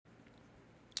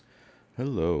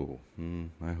Hello.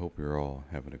 I hope you're all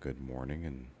having a good morning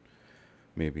and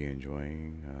maybe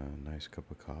enjoying a nice cup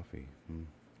of coffee.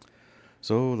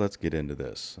 So let's get into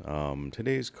this.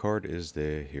 Today's card is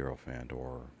the Hierophant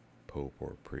or Pope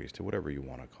or Priest, or whatever you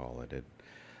want to call it. It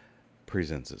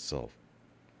presents itself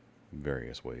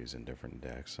various ways in different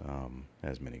decks,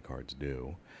 as many cards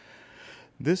do.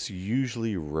 This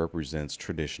usually represents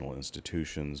traditional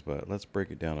institutions, but let's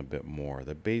break it down a bit more.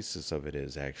 The basis of it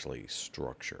is actually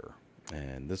structure,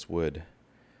 and this would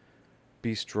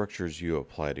be structures you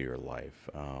apply to your life.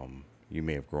 You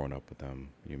may have grown up with them,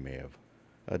 you may have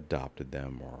adopted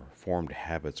them, or formed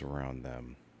habits around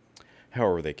them.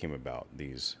 However, they came about.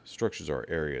 These structures are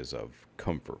areas of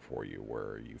comfort for you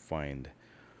where you find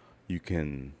you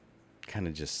can kind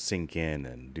of just sink in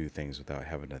and do things without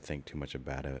having to think too much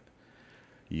about it.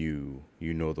 You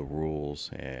know the rules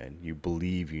and you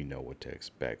believe you know what to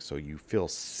expect, so you feel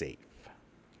safe.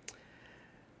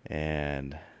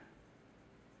 And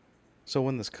so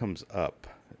when this comes up,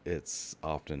 it's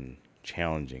often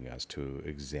challenging us to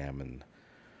examine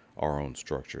our own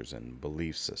structures and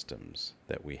belief systems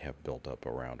that we have built up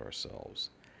around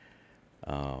ourselves.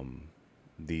 Um,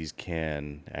 these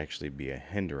can actually be a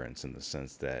hindrance in the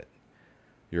sense that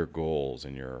your goals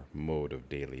and your mode of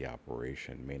daily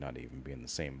operation may not even be in the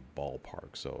same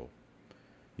ballpark, so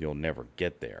you'll never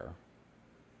get there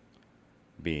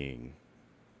being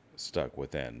stuck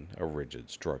within a rigid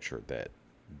structure that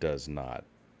does not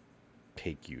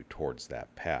take you towards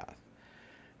that path.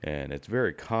 And it's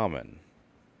very common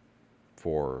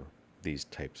for these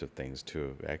types of things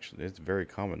to actually, it's very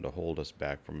common to hold us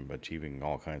back from achieving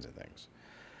all kinds of things.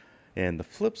 And the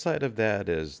flip side of that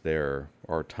is there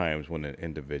are times when an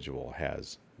individual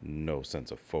has no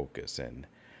sense of focus and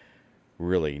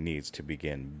really needs to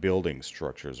begin building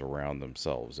structures around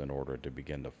themselves in order to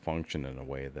begin to function in a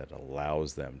way that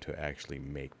allows them to actually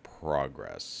make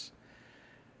progress.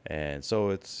 And so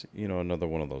it's, another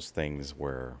one of those things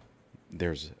where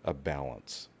there's a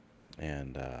balance.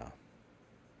 And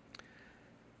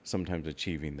sometimes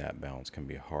achieving that balance can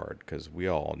be hard because we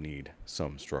all need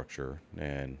some structure.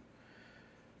 And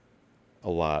a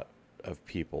lot of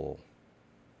people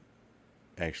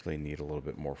actually need a little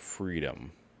bit more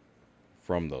freedom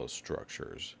from those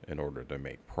structures in order to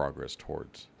make progress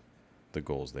towards the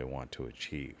goals they want to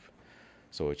achieve.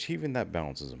 So achieving that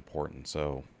balance is important.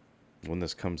 So when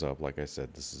this comes up, like I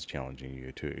said, this is challenging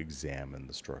you to examine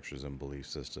the structures and belief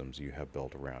systems you have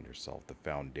built around yourself, the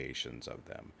foundations of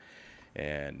them,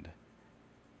 and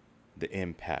the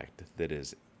impact that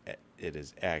it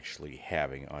is actually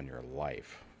having on your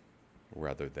life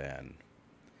rather than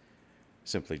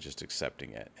simply just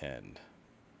accepting it and,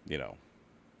 you know,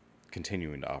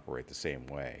 continuing to operate the same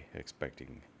way,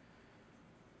 expecting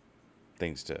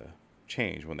things to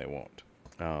change when they won't.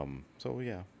 So,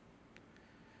 yeah,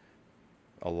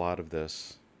 a lot of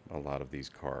this, a lot of these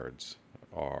cards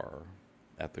are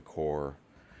at the core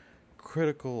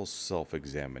critical self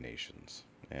examinations.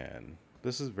 And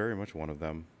this is very much one of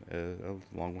them,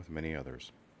 along with many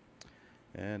others.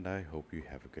 And I hope you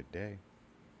have a good day.